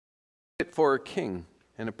for a king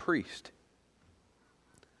and a priest.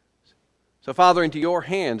 So, Father, into your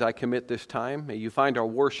hands I commit this time. May you find our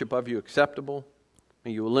worship of you acceptable.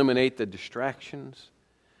 May you eliminate the distractions.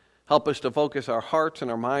 Help us to focus our hearts and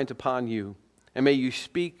our minds upon you. And may you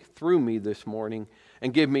speak through me this morning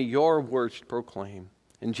and give me your words to proclaim.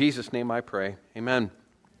 In Jesus' name I pray. Amen.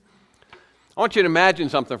 I want you to imagine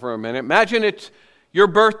something for a minute. Imagine it's your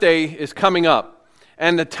birthday is coming up,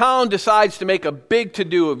 and the town decides to make a big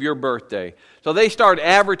to-do of your birthday. So they start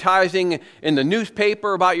advertising in the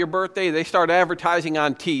newspaper about your birthday. They start advertising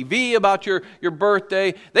on TV about your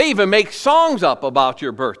birthday. They even make songs up about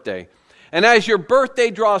your birthday. And as your birthday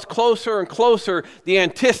draws closer and closer, the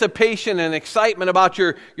anticipation and excitement about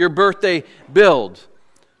your birthday builds.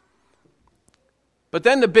 But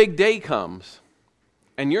then the big day comes,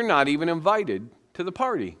 and you're not even invited to the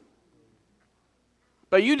party.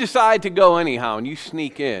 But you decide to go anyhow, and you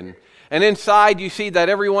sneak in. And inside you see that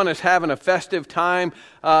everyone is having a festive time,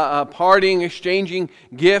 partying, exchanging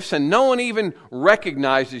gifts, and no one even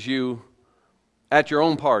recognizes you at your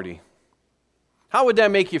own party. How would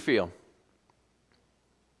that make you feel?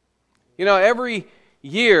 You know, every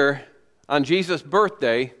year on Jesus'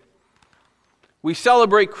 birthday, we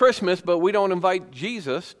celebrate Christmas, but we don't invite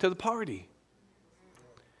Jesus to the party.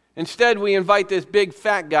 Instead, we invite this big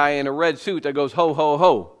fat guy in a red suit that goes, ho, ho,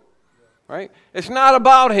 ho. Right? It's not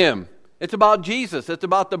about him. It's about Jesus. It's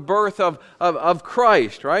about the birth of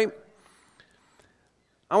Christ, right?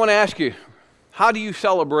 I want to ask you, how do you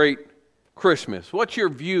celebrate Christmas? What's your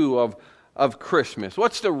view of Christmas?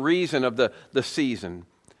 What's the reason of the season?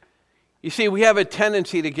 You see, we have a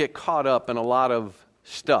tendency to get caught up in a lot of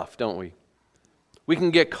stuff, don't we? We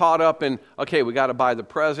can get caught up in, okay, we got to buy the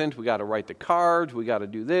present, we got to write the cards, we got to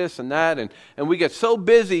do this and that, and we get so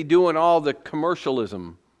busy doing all the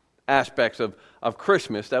commercialism aspects of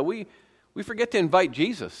Christmas that we forget to invite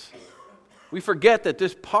Jesus. We forget that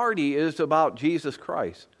this party is about Jesus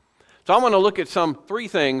Christ. So I want to look at three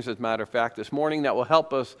things, as a matter of fact, this morning that will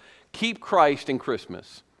help us keep Christ in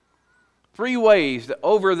Christmas. 3 ways that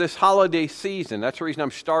over this holiday season, that's the reason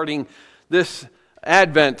I'm starting this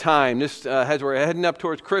Advent time, as we're heading up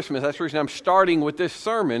towards Christmas, that's the reason I'm starting with this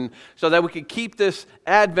sermon, so that we could keep this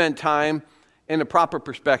Advent time in a proper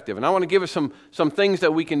perspective. And I want to give us some things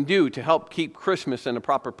that we can do to help keep Christmas in a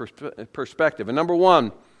proper perspective. And number one,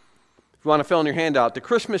 if you want to fill in your handout, the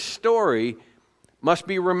Christmas story must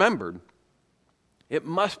be remembered. It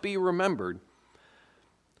must be remembered.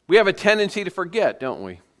 We have a tendency to forget, don't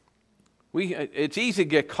we? It's easy to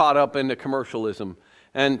get caught up in the commercialism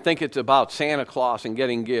and think it's about Santa Claus and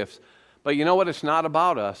getting gifts. But you know what? It's not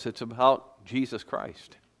about us. It's about Jesus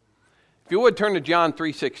Christ. If you would, turn to John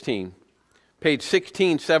 3:16, page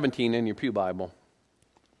 1617 in your pew Bible.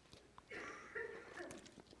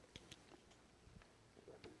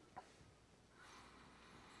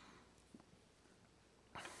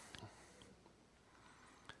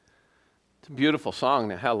 It's a beautiful song,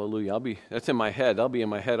 that Hallelujah. That's in my head. I'll be in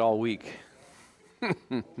my head all week.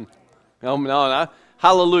 No,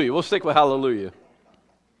 Hallelujah. We'll stick with Hallelujah.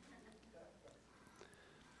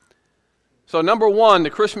 So number one, the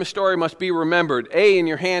Christmas story must be remembered. A in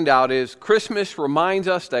your handout is Christmas reminds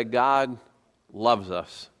us that God loves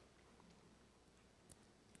us.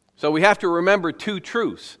 So we have to remember 2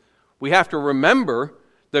 truths. We have to remember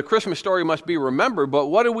the Christmas story must be remembered, but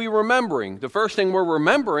what are we remembering? The first thing we're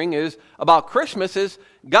remembering is about Christmas is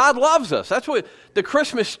God loves us. That's what the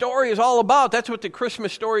Christmas story is all about. That's what the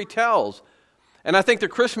Christmas story tells. And I think the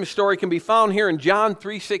Christmas story can be found here in John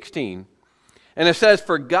 3:16. And it says,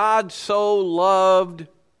 for God so loved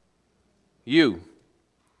you.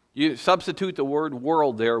 You substitute the word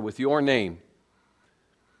world there with your name.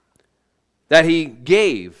 That he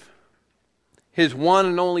gave his one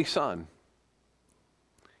and only Son.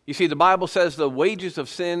 You see, the Bible says the wages of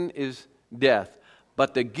sin is death,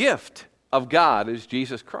 but the gift of God is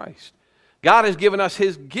Jesus Christ. God has given us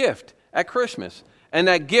his gift at Christmas, and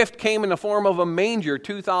that gift came in the form of a manger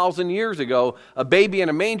 2,000 years ago, a baby in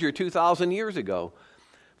a manger 2,000 years ago.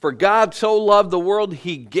 For God so loved the world,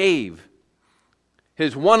 he gave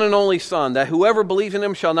his one and only Son, that whoever believes in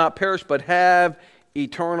him shall not perish but have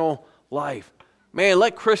eternal life. Man,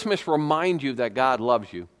 let Christmas remind you that God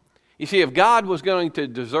loves you. You see, if God was going to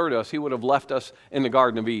desert us, he would have left us in the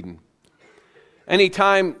Garden of Eden.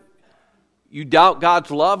 Anytime you doubt God's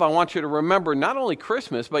love, I want you to remember not only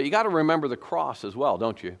Christmas, but you got to remember the cross as well,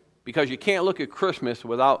 don't you? Because you can't look at Christmas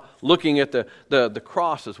without looking at the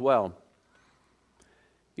cross as well.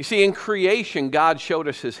 You see, in creation, God showed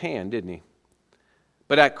us his hand, didn't he?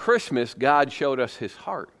 But at Christmas, God showed us his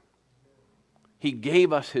heart. He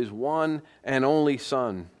gave us his one and only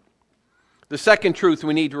Son. The second truth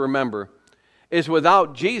we need to remember is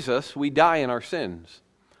without Jesus, we die in our sins.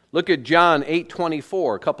 Look at John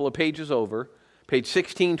 8:24, a couple of pages over, page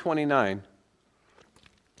 1629.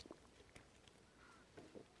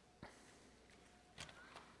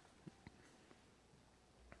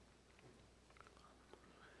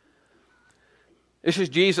 This is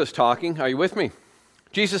Jesus talking. Are you with me?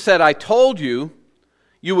 Jesus said, I told you,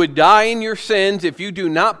 you would die in your sins. If you do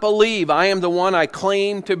not believe I am the one I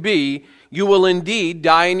claim to be, you will indeed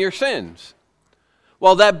die in your sins.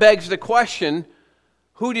 Well, that begs the question,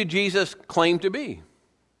 who did Jesus claim to be?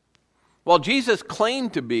 Well, Jesus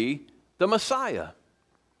claimed to be the Messiah.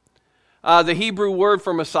 The Hebrew word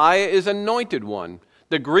for Messiah is anointed one.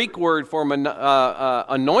 The Greek word for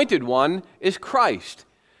anointed one is Christ.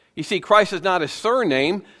 You see, Christ is not a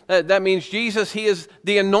surname. That means Jesus, he is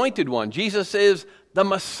the anointed one. Jesus is the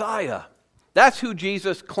Messiah. That's who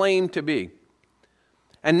Jesus claimed to be.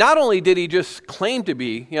 And not only did he just claim to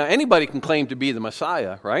be, anybody can claim to be the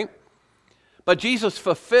Messiah, right? But Jesus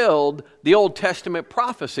fulfilled the Old Testament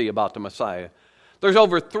prophecy about the Messiah. There's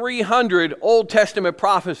over 300 Old Testament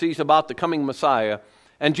prophecies about the coming Messiah,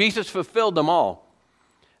 and Jesus fulfilled them all.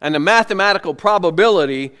 And the mathematical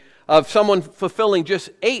probability of someone fulfilling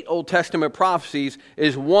just 8 Old Testament prophecies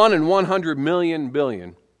is 1 in 100 million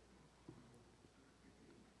billion.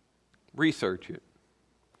 Research it.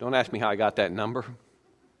 Don't ask me how I got that number.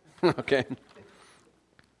 Okay.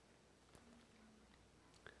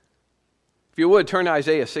 If you would, turn to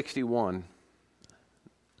Isaiah 61.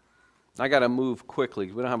 I got to move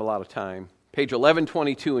quickly. We don't have a lot of time. Page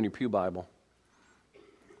 1122 in your Pew Bible.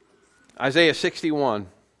 Isaiah 61.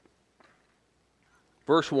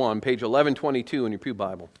 Verse 1, page 1122 in your Pew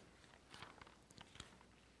Bible.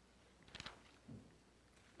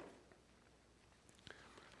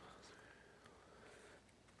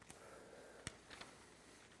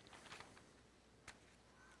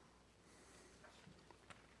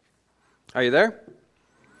 Are you there?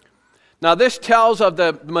 Now this tells of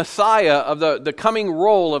the Messiah, of the coming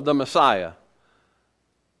role of the Messiah.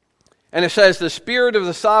 And it says, the Spirit of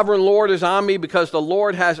the Sovereign Lord is on me because the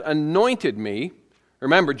Lord has anointed me.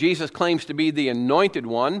 Remember, Jesus claims to be the anointed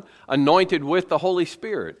one, anointed with the Holy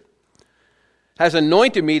Spirit. Has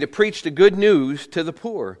anointed me to preach the good news to the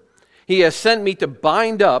poor. He has sent me to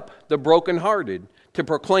bind up the brokenhearted, to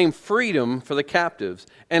proclaim freedom for the captives,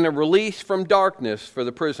 and a release from darkness for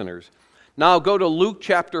the prisoners. Now go to Luke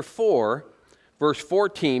chapter 4, verse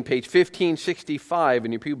 14, page 1565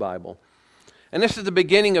 in your Pew Bible. And this is the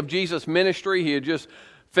beginning of Jesus' ministry. He had just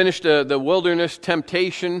finished the wilderness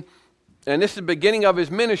temptation. And this is the beginning of his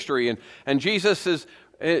ministry. And Jesus is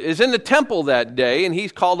in the temple that day, and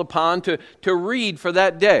he's called upon to read for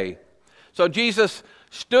that day. So Jesus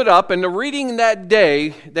stood up, and the reading that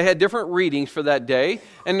day, they had different readings for that day.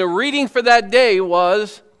 And the reading for that day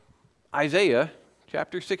was Isaiah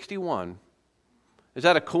chapter 61. Is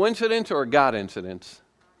that a coincidence or a God incidence?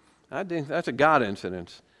 I think that's a God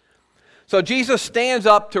incidence. So Jesus stands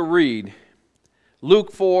up to read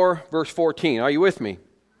Luke 4, verse 14. Are you with me?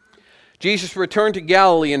 Jesus returned to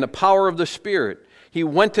Galilee in the power of the Spirit. He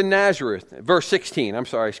went to Nazareth. Verse 16. I'm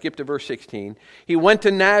sorry, I skipped to verse 16. He went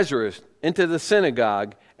to Nazareth into the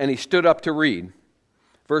synagogue, and he stood up to read.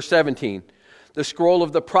 Verse 17. The scroll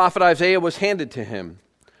of the prophet Isaiah was handed to him.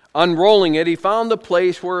 Unrolling it, he found the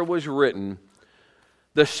place where it was written,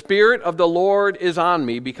 the Spirit of the Lord is on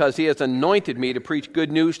me because he has anointed me to preach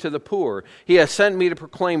good news to the poor. He has sent me to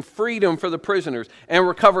proclaim freedom for the prisoners and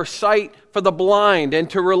recover sight for the blind and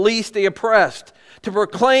to release the oppressed, to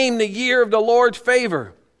proclaim the year of the Lord's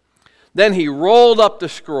favor. Then he rolled up the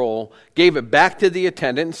scroll, gave it back to the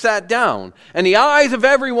attendant, and sat down. And the eyes of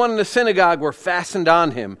everyone in the synagogue were fastened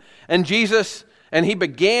on him. And he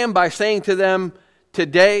began by saying to them,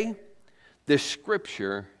 today, this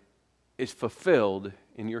scripture is fulfilled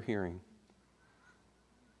in your hearing.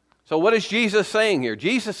 So what is Jesus saying here?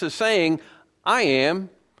 Jesus is saying, I am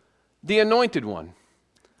the anointed one.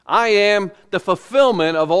 I am the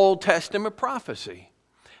fulfillment of Old Testament prophecy.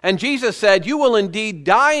 And Jesus said, you will indeed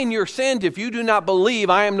die in your sins if you do not believe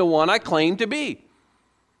I am the one I claim to be.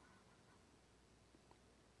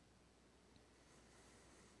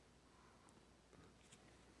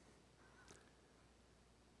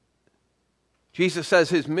 Jesus says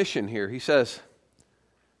his mission here. He says,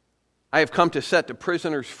 I have come to set the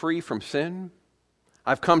prisoners free from sin.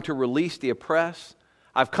 I've come to release the oppressed.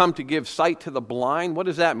 I've come to give sight to the blind. What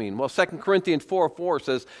does that mean? Well, 2 Corinthians 4:4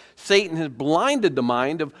 says, Satan has blinded the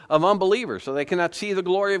mind of unbelievers so they cannot see the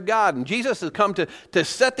glory of God. And Jesus has come to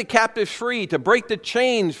set the captives free, to break the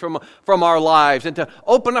chains from our lives, and to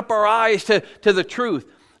open up our eyes to the truth.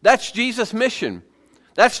 That's Jesus' mission.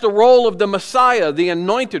 That's the role of the Messiah, the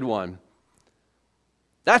anointed one.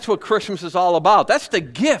 That's what Christmas is all about. That's the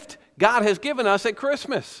gift God has given us at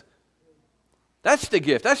Christmas. That's the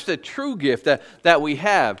gift. That's the true gift that we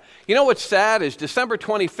have. You know what's sad is December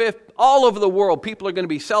 25th, all over the world, people are going to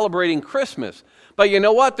be celebrating Christmas. But you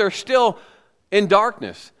know what? They're still in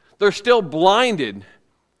darkness. They're still blinded.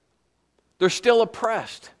 They're still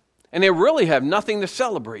oppressed. And they really have nothing to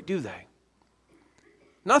celebrate, do they?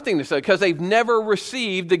 Nothing to celebrate, because they've never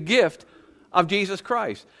received the gift of Jesus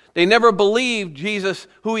Christ. They never believed Jesus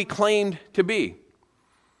who he claimed to be.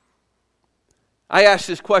 I asked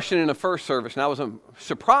this question in the first service, and I was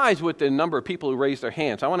surprised with the number of people who raised their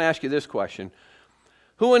hands. I want to ask you this question.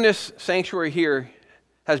 Who in this sanctuary here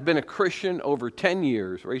has been a Christian over 10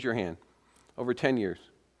 years? Raise your hand. Over 10 years.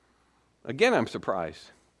 Again, I'm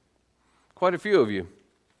surprised. Quite a few of you.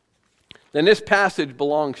 Then this passage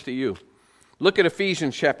belongs to you. Look at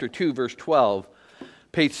Ephesians chapter 2, verse 12,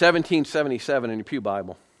 page 1777 in your Pew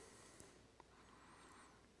Bible.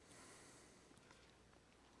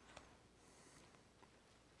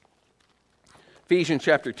 Ephesians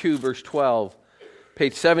chapter 2, verse 12,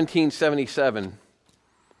 page 1777.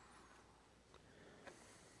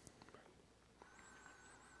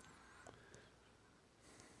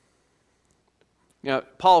 Now,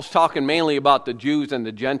 Paul's talking mainly about the Jews and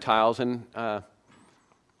the Gentiles, and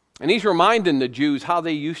he's reminding the Jews how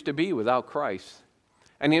they used to be without Christ.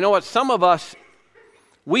 And you know what? Some of us,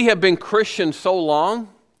 we have been Christians so long,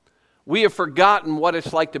 we have forgotten what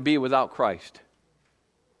it's like to be without Christ.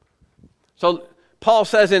 So Paul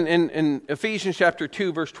says in Ephesians chapter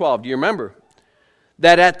 2, verse 12, do you remember?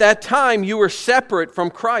 That at that time you were separate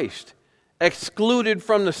from Christ, excluded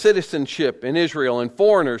from the citizenship in Israel and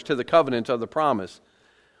foreigners to the covenants of the promise,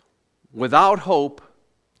 without hope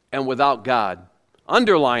and without God.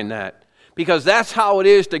 Underline that, because that's how it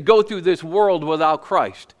is to go through this world without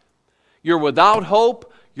Christ. You're without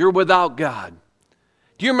hope, you're without God.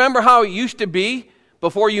 Do you remember how it used to be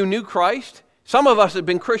before you knew Christ? Some of us have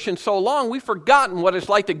been Christians so long, we've forgotten what it's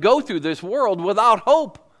like to go through this world without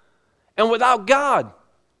hope and without God.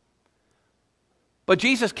 But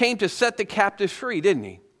Jesus came to set the captives free, didn't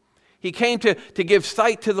he? He came to give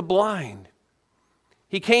sight to the blind.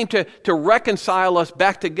 He came to reconcile us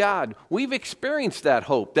back to God. We've experienced that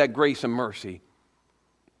hope, that grace and mercy.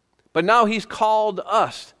 But now he's called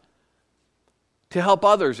us to help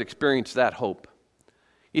others experience that hope.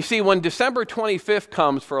 You see, when December 25th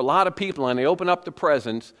comes for a lot of people and they open up the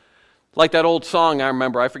presents, like that old song I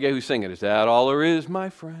remember, I forget who sang it. Is that all there is, my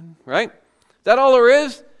friend? Right? Is that all there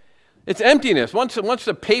is? It's emptiness. Once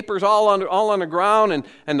the paper's all on the ground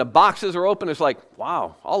and the boxes are open, it's like,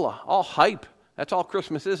 wow, all hype. That's all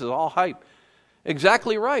Christmas is all hype.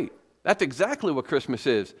 Exactly right. That's exactly what Christmas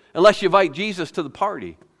is, unless you invite Jesus to the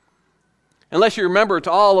party. Unless you remember it's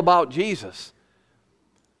all about Jesus.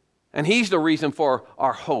 And he's the reason for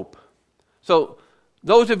our hope. So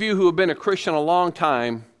those of you who have been a Christian a long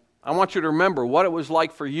time, I want you to remember what it was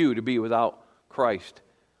like for you to be without Christ,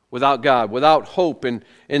 without God, without hope in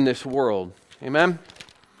this world. Amen?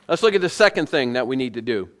 Let's look at the second thing that we need to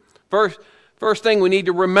do. First thing we need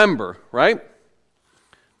to remember, right?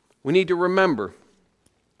 We need to remember.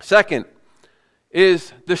 Second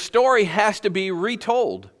is the story has to be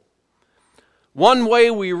retold. One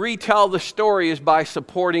way we retell the story is by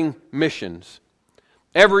supporting missions.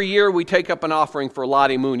 Every year we take up an offering for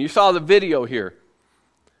Lottie Moon. You saw the video here.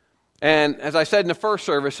 And as I said in the first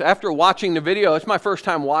service, after watching the video, it's my first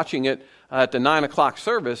time watching it at the 9 o'clock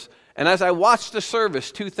service. And as I watched the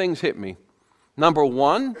service, two things hit me. Number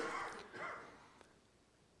one,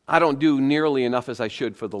 I don't do nearly enough as I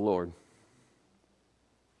should for the Lord.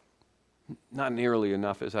 Not nearly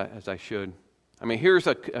enough as I should. I mean, here's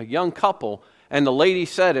a young couple, and the lady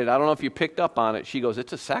said it. I don't know if you picked up on it. She goes,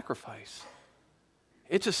 it's a sacrifice.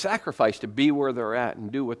 It's a sacrifice to be where they're at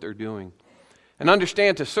and do what they're doing. And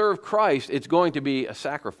understand, to serve Christ, it's going to be a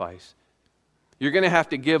sacrifice. You're going to have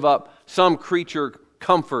to give up some creature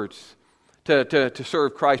comforts to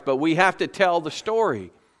serve Christ, but we have to tell the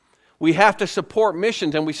story. We have to support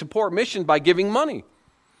missions, and we support missions by giving money.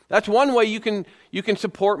 That's one way you can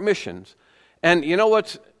support missions. And you know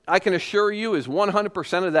what I can assure you is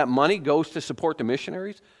 100% of that money goes to support the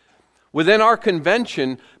missionaries. Within our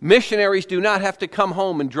convention, missionaries do not have to come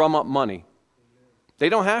home and drum up money. They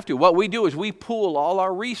don't have to. What we do is we pool all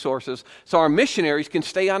our resources so our missionaries can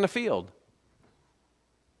stay on the field.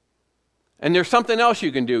 And there's something else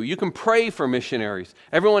you can do. You can pray for missionaries.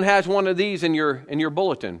 Everyone has one of these in your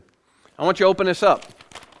bulletin. I want you to open this up.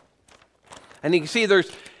 And you can see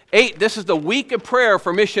there's 8. This is the week of prayer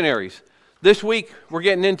for missionaries. This week we're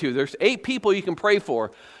getting into. There's 8 people you can pray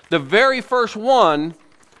for. The very first one,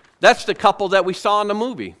 that's the couple that we saw in the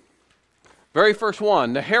movie. Very first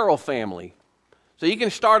one, the Harrell family. So you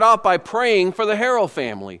can start off by praying for the Harrell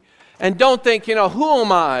family. And don't think, who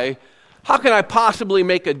am I? How can I possibly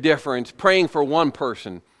make a difference praying for one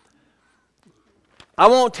person? I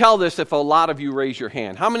won't tell this if a lot of you raise your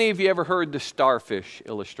hand. How many of you ever heard the starfish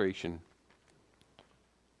illustration?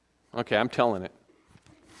 Okay, I'm telling it.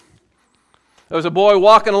 There was a boy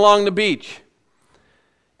walking along the beach,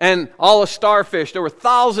 and all the starfish, there were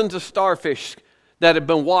thousands of starfish that had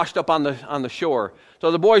been washed up on the shore. So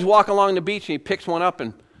the boy's walking along the beach, and he picks one up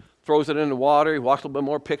and throws it in the water. He walks a little bit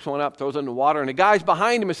more, picks one up, throws it in the water, and the guy's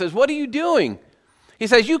behind him and says, "What are you doing?" He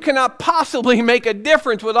says, "You cannot possibly make a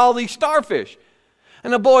difference with all these starfish."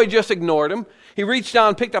 And the boy just ignored him. He reached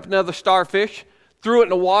down, picked up another starfish, threw it in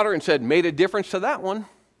the water, and said, "Made a difference to that one."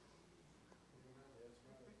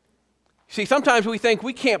 See, sometimes we think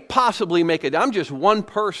we can't possibly make it. I'm just one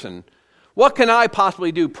person. What can I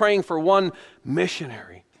possibly do praying for one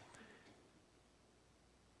missionary?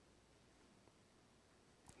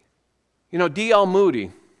 D.L.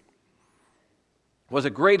 Moody was a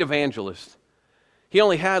great evangelist. He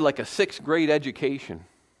only had like a 6th grade education.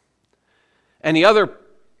 And the other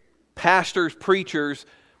pastors, preachers,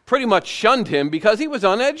 pretty much shunned him because he was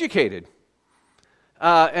uneducated.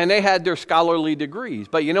 And they had their scholarly degrees.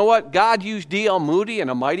 But you know what? God used D.L. Moody in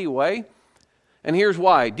a mighty way. And here's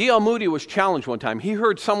why. D.L. Moody was challenged one time. He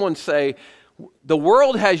heard someone say, the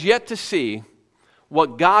world has yet to see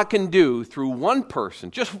what God can do through one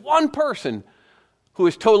person, just one person who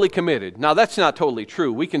is totally committed. Now, that's not totally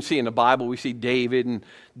true. We can see in the Bible, we see David and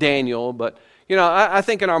Daniel. But, I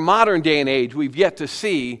think in our modern day and age, we've yet to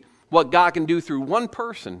see what God can do through one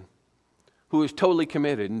person who is totally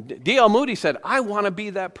committed. And D.L. Moody said, I want to be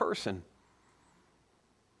that person.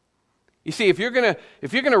 You see, if you're going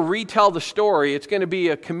to retell the story, it's going to be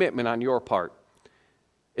a commitment on your part.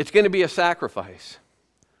 It's going to be a sacrifice.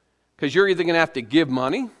 Because you're either going to have to give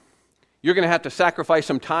money, you're going to have to sacrifice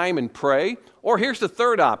some time and pray, or here's the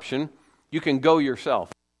third option, you can go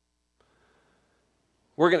yourself.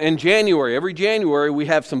 In January, every January, we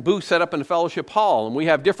have some booths set up in the fellowship hall, and we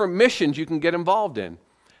have different missions you can get involved in.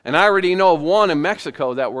 And I already know of one in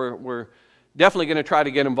Mexico that we're definitely going to try to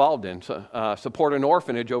get involved in, support an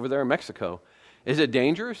orphanage over there in Mexico. Is it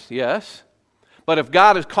dangerous? Yes. But if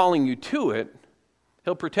God is calling you to it,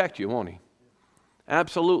 He'll protect you, won't He?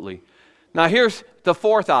 Absolutely. Now here's the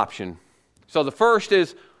fourth option. So the first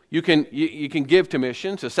is you can give to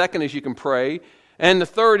missions. The second is you can pray. And the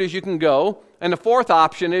third is you can go. And the fourth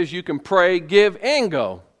option is you can pray, give, and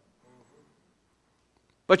go.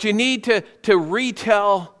 But you need to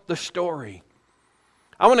retell the story.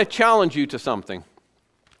 I want to challenge you to something.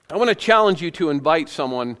 I want to challenge you to invite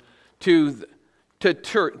someone to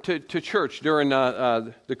church during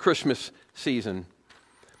the Christmas season.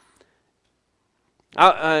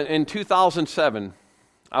 In 2007,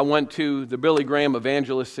 I went to the Billy Graham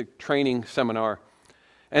Evangelistic Training Seminar.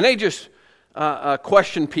 And they just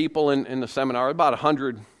questioned people in the seminar, about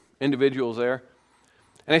 100 individuals there.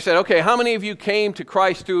 And they said, okay, how many of you came to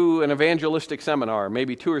Christ through an evangelistic seminar?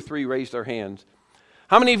 Maybe 2 or 3 raised their hands.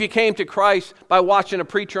 How many of you came to Christ by watching a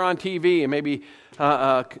preacher on TV? And maybe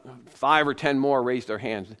 5 or 10 more raised their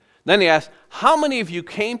hands. Then they asked, how many of you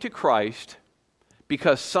came to Christ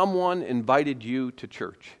because someone invited you to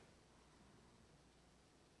church?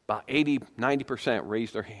 About 80-90%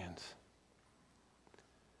 raised their hands.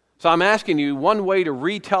 So I'm asking you, one way to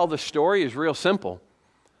retell the story is real simple.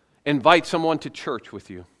 Invite someone to church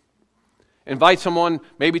with you. Invite someone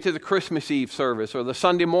maybe to the Christmas Eve service or the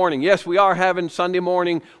Sunday morning. Yes, we are having Sunday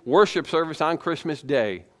morning worship service on Christmas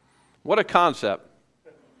Day. What a concept.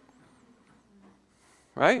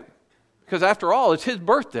 Right? Because after all, it's His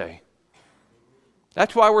birthday.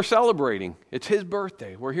 That's why we're celebrating. It's His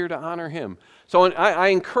birthday. We're here to honor Him. So I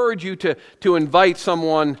encourage you to invite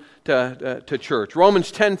someone to church.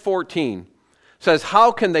 Romans 10:14 says,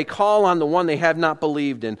 how can they call on the one they have not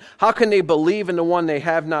believed in? How can they believe in the one they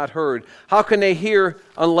have not heard? How can they hear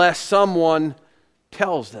unless someone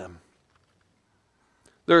tells them?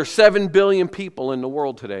 There are 7 billion people in the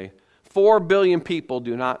world today. 4 billion people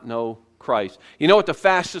do not know Christ. You know what the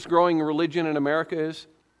fastest growing religion in America is?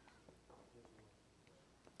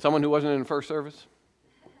 Someone who wasn't in the first service?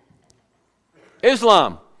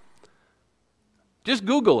 Islam. Just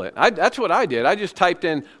Google it. That's what I did. I just typed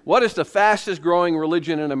in, what is the fastest growing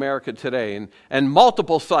religion in America today? And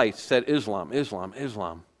multiple sites said Islam is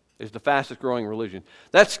the fastest growing religion.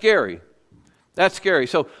 That's scary. That's scary.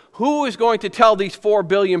 So who is going to tell these 4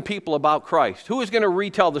 billion people about Christ? Who is going to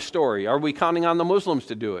retell the story? Are we counting on the Muslims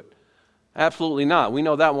to do it? Absolutely not. We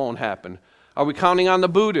know that won't happen. Are we counting on the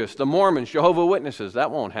Buddhists, the Mormons, Jehovah's Witnesses?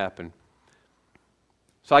 That won't happen.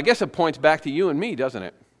 So I guess it points back to you and me, doesn't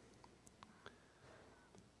it?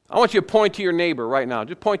 I want you to point to your neighbor right now.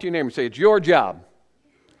 Just point to your neighbor and say, it's your job.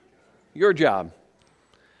 Your job.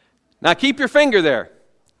 Now keep your finger there.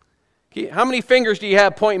 How many fingers do you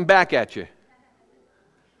have pointing back at you?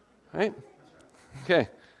 Right? Okay.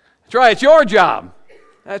 That's right, it's your job.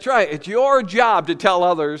 That's right, it's your job to tell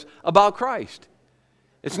others about Christ.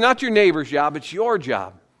 It's not your neighbor's job, it's your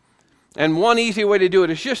job. And one easy way to do it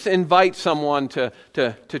is just to invite someone to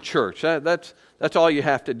church. That's all you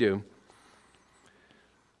have to do.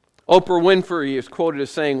 Oprah Winfrey is quoted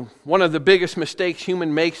as saying, one of the biggest mistakes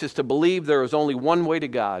human makes is to believe there is only one way to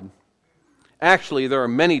God. Actually, there are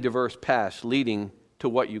many diverse paths leading to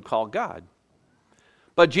what you call God.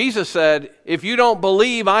 But Jesus said, if you don't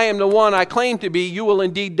believe I am the one I claim to be, you will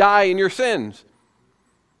indeed die in your sins.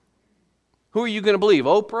 Who are you going to believe,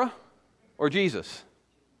 Oprah or Jesus?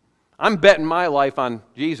 I'm betting my life on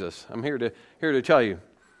Jesus. I'm here to tell you.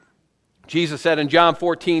 Jesus said in John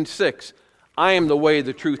 14:6, I am the way,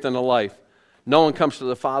 the truth, and the life. No one comes to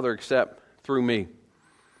the Father except through me.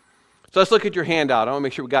 So let's look at your handout. I want to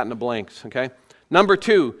make sure we got in the blanks, okay? Number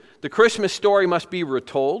 2, the Christmas story must be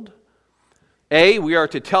retold. A, we are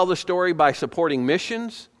to tell the story by supporting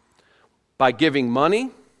missions, by giving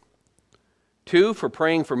money. 2, for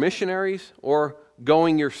praying for missionaries or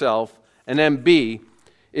going yourself. And then B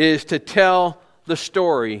is to tell the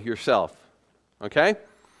story yourself, okay?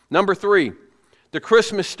 Number 3, the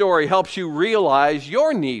Christmas story helps you realize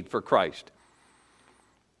your need for Christ.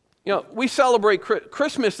 You know, we celebrate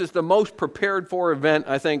Christmas is the most prepared for event,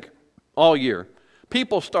 I think, all year.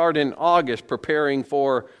 People start in August preparing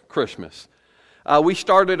for Christmas. We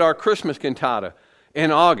started our Christmas cantata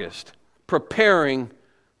in August, preparing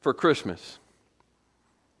for Christmas.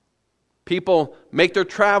 People make their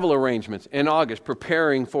travel arrangements in August,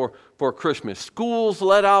 preparing for Christmas. Schools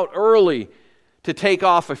let out early to take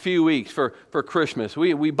off a few weeks for Christmas.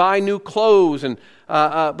 We buy new clothes,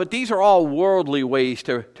 but these are all worldly ways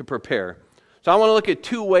to prepare. So I want to look at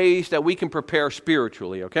 2 ways that we can prepare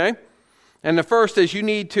spiritually, okay? And the first is you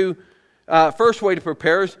need to, first way to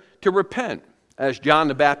prepare is to repent, as John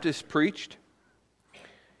the Baptist preached.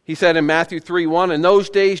 He said in Matthew 3:1, in those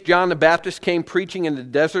days John the Baptist came preaching in the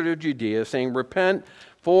desert of Judea, saying, repent,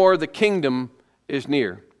 for the kingdom is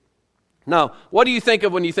near. Now, what do you think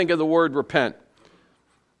of when you think of the word repent?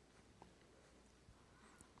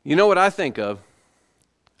 You know what I think of?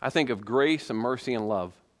 I think of grace and mercy and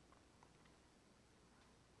love.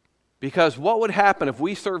 Because what would happen if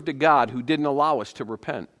we served a God who didn't allow us to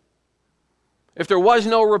repent? If there was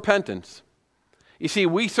no repentance. You see,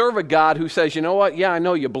 we serve a God who says, you know what? Yeah, I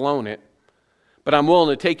know you've blown it, but I'm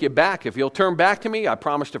willing to take you back. If you'll turn back to me, I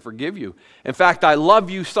promise to forgive you. In fact, I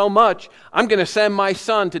love you so much, I'm going to send my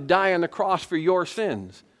son to die on the cross for your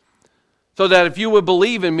sins. So that if you would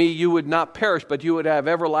believe in me, you would not perish, but you would have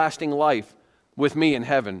everlasting life with me in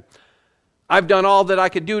heaven. I've done all that I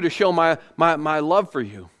could do to show my love for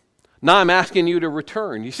you. Now I'm asking you to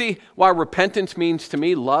return. You see why repentance means to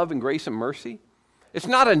me love and grace and mercy? It's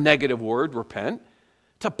not a negative word, repent.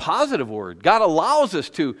 It's a positive word. God allows us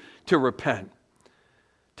to repent,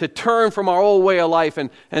 to turn from our old way of life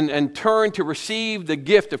and turn to receive the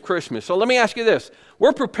gift of Christmas. So let me ask you this.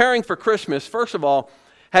 We're preparing for Christmas. First of all,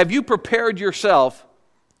 have you prepared yourself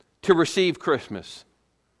to receive Christmas?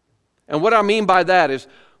 And what I mean by that is,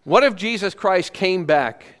 what if Jesus Christ came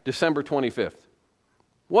back December 25th?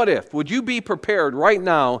 What if? Would you be prepared right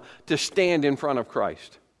now to stand in front of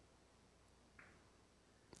Christ?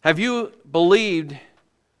 Have you believed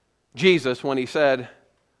Jesus when he said,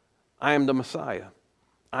 I am the Messiah.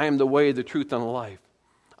 I am the way, the truth, and the life.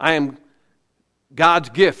 I am God's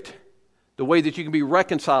gift, the way that you can be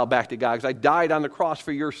reconciled back to God, because I died on the cross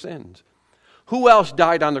for your sins. Who else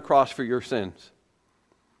died on the cross for your sins?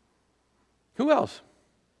 Who else?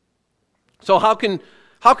 So how can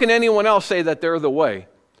anyone else say that they're the way?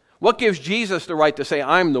 What gives Jesus the right to say,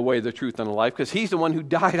 I'm the way, the truth, and the life? Because he's the one who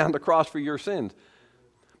died on the cross for your sins.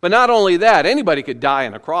 But not only that, anybody could die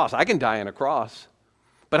on a cross. I can die on a cross.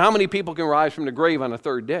 But how many people can rise from the grave on the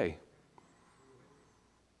third day?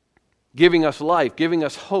 Giving us life, giving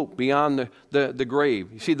us hope beyond the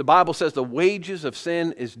grave. You see, the Bible says the wages of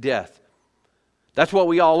sin is death. That's what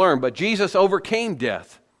we all learn. But Jesus overcame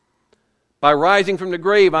death by rising from the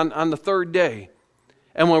grave on the third day.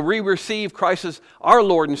 And when we receive Christ as our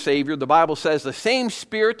Lord and Savior, the Bible says the same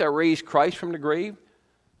Spirit that raised Christ from the grave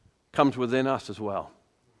comes within us as well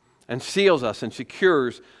and seals us and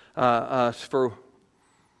secures us for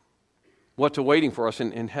what's awaiting for us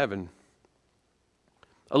in heaven.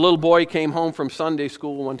 A little boy came home from Sunday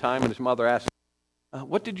school one time, and his mother asked,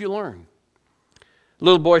 what did you learn? The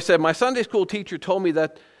little boy said, my Sunday school teacher told me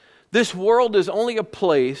that this world is only a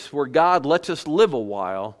place where God lets us live a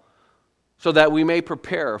while so that we may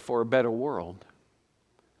prepare for a better world.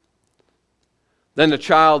 Then the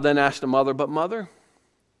child then asked the mother, but mother,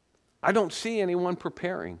 I don't see anyone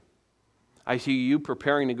preparing. I see you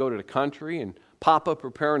preparing to go to the country and Papa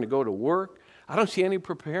preparing to go to work. I don't see any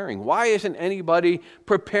preparing. Why isn't anybody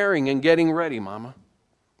preparing and getting ready, Mama?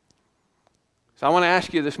 So I want to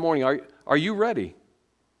ask you this morning, are you ready?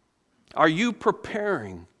 Are you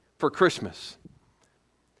preparing for Christmas?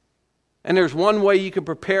 And there's one way you can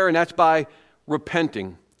prepare, and that's by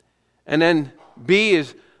repenting. And then B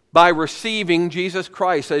is by receiving Jesus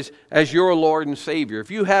Christ as your Lord and Savior. If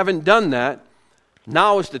you haven't done that,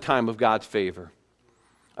 now is the time of God's favor.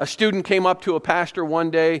 A student came up to a pastor one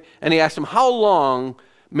day, and he asked him, how long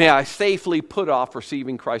may I safely put off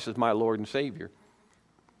receiving Christ as my Lord and Savior?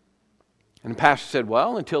 And the pastor said,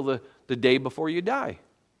 well, until the day before you die.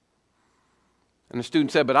 And the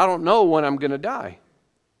student said, but I don't know when I'm going to die.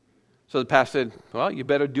 So the pastor said, well, you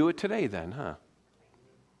better do it today then, huh?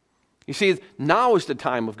 You see, now is the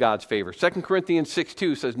time of God's favor. 2 Corinthians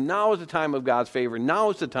 6:2 says, now is the time of God's favor. Now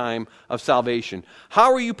is the time of salvation.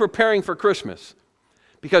 How are you preparing for Christmas?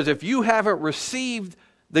 Because if you haven't received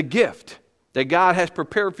the gift that God has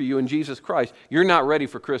prepared for you in Jesus Christ, you're not ready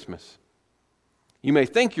for Christmas. You may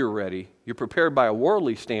think you're ready. You're prepared by a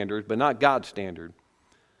worldly standard, but not God's standard.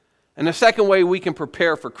 And the second way we can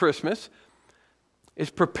prepare for Christmas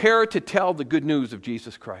is prepare to tell the good news of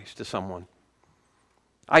Jesus Christ to someone.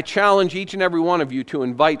 I challenge each and every one of you to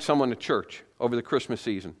invite someone to church over the Christmas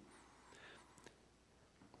season.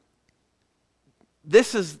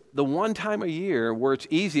 This is the one time a year where it's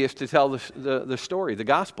easiest to tell the story, the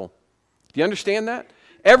gospel. Do you understand that?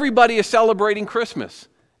 Everybody is celebrating Christmas.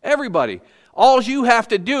 Everybody. All you have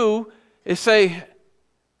to do is say,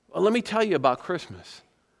 well, let me tell you about Christmas.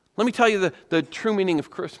 Let me tell you the true meaning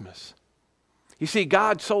of Christmas. You see,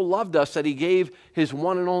 God so loved us that He gave His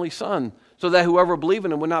one and only Son so that whoever believed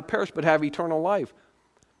in Him would not perish but have eternal life.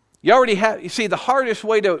 You see, the hardest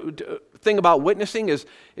way to think about witnessing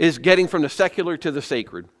is getting from the secular to the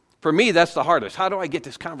sacred. For me, that's the hardest. How do I get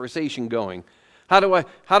this conversation going? How do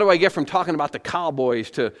I get from talking about the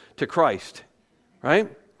cowboys to Christ?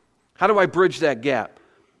 Right? How do I bridge that gap?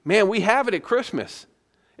 Man, we have it at Christmas.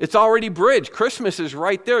 It's already bridged. Christmas is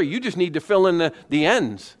right there. You just need to fill in the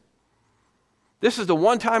ends. This is the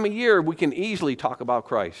one time a year we can easily talk about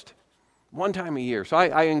Christ. One time a year. So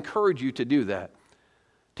I encourage you to do that.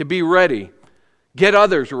 To be ready. Get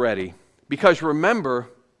others ready. Because remember,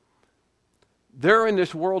 they're in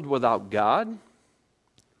this world without God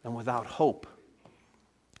and without hope.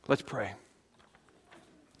 Let's pray.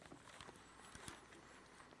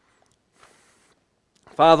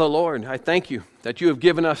 Father, Lord, I thank you that you have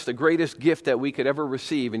given us the greatest gift that we could ever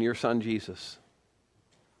receive in your Son, Jesus.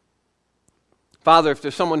 Father, if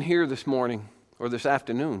there's someone here this morning or this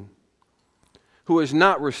afternoon who has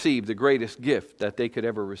not received the greatest gift that they could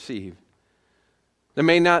ever receive, then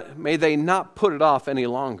may they not put it off any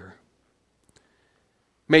longer.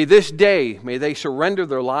 May this day, may they surrender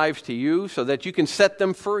their lives to you so that you can set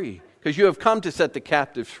them free. Because you have come to set the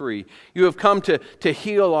captives free. You have come to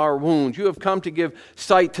heal our wounds. You have come to give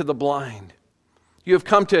sight to the blind. You have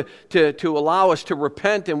come to allow us to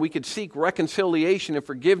repent and we could seek reconciliation and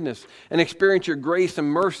forgiveness and experience your grace and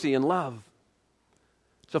mercy and love.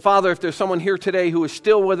 So, Father, if there's someone here today who is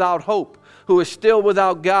still without hope, who is still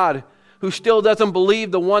without God, who still doesn't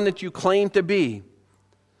believe the one that you claim to be,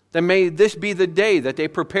 then may this be the day that they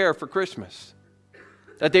prepare for Christmas.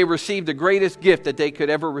 That they receive the greatest gift that they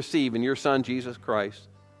could ever receive in your Son, Jesus Christ.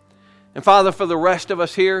 And Father, for the rest of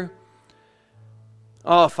us here,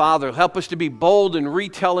 oh, Father, help us to be bold in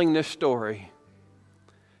retelling this story.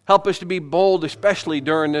 Help us to be bold, especially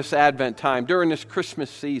during this Advent time, during this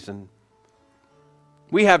Christmas season.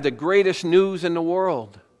 We have the greatest news in the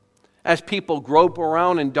world. As people grope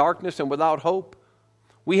around in darkness and without hope,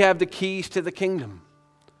 we have the keys to the kingdom.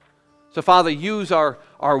 So, Father, use our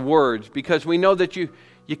words, because we know that you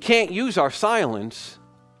can't use our silence,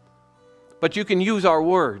 but you can use our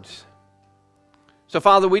words. So,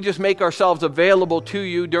 Father, we just make ourselves available to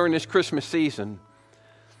you during this Christmas season,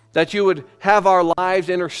 that you would have our lives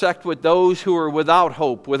intersect with those who are without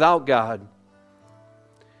hope, without God,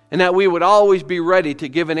 and that we would always be ready to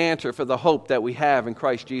give an answer for the hope that we have in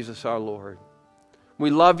Christ Jesus our Lord. We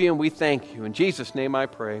love you and we thank you. In Jesus' name I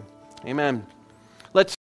pray. Amen. Let's